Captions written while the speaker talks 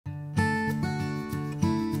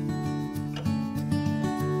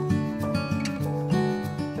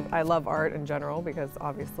I love art in general because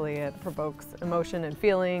obviously it provokes emotion and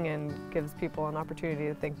feeling and gives people an opportunity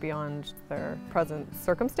to think beyond their present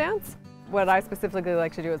circumstance. What I specifically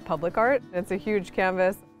like to do is public art. It's a huge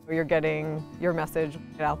canvas. You're getting your message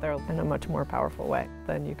out there in a much more powerful way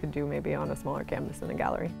than you could do maybe on a smaller canvas in a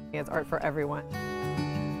gallery. It's art for everyone.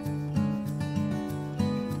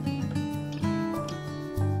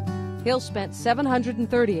 Hill spent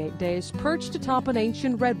 738 days perched atop an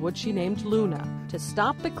ancient redwood she named Luna to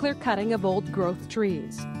stop the clear-cutting of old-growth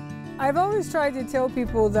trees. I've always tried to tell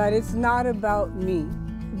people that it's not about me.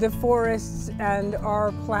 The forests and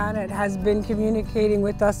our planet has been communicating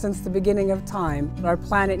with us since the beginning of time. Our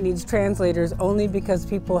planet needs translators only because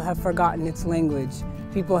people have forgotten its language.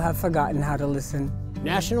 People have forgotten how to listen.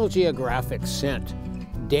 National Geographic sent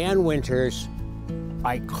Dan Winter's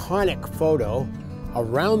iconic photo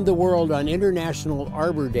around the world on International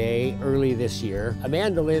Arbor Day early this year.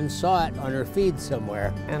 Amandalynn saw it on her feed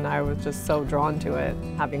somewhere. And I was just so drawn to it.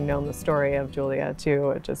 Having known the story of Julia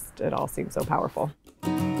too, it all seemed so powerful.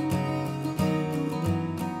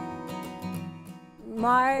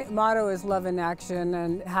 My motto is love in action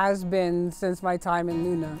and has been since my time in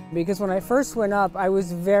Luna. Because when I first went up, I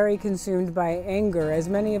was very consumed by anger, as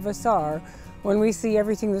many of us are. When we see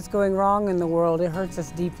everything that's going wrong in the world, it hurts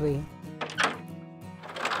us deeply.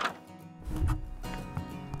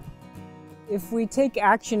 If we take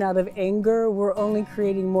action out of anger, we're only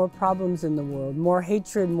creating more problems in the world, more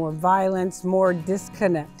hatred, more violence, more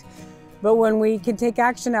disconnect. But when we can take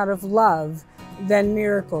action out of love, then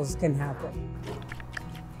miracles can happen.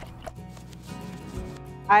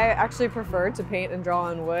 I actually prefer to paint and draw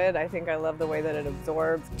on wood. I think I love the way that it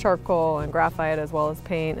absorbs charcoal and graphite as well as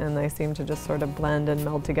paint, and they seem to just sort of blend and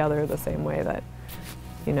meld together the same way that,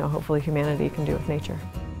 you know, hopefully humanity can do with nature.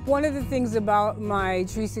 One of the things about my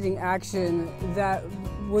tree sitting action that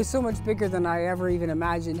was so much bigger than I ever even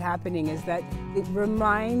imagined happening is that it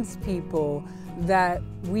reminds people that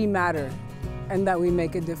we matter and that we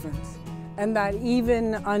make a difference. And that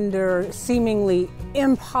even under seemingly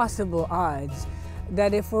impossible odds,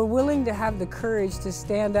 that if we're willing to have the courage to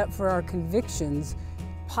stand up for our convictions,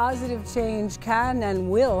 positive change can and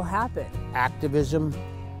will happen. Activism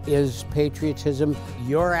is patriotism.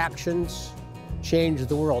 Your actions change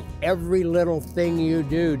the world. Every little thing you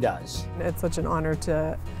do does. It's such an honor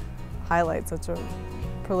to highlight such a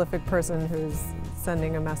prolific person who's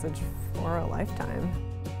sending a message for a lifetime.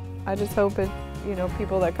 I just hope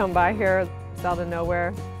people that come by here, it's out of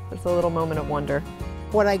nowhere, there's a little moment of wonder.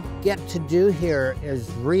 What I get to do here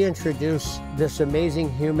is reintroduce this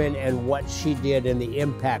amazing human and what she did and the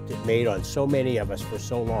impact it made on so many of us for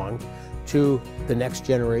so long to the next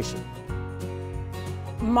generation.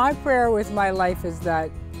 My prayer with my life is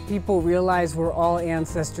that people realize we're all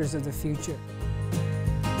ancestors of the future.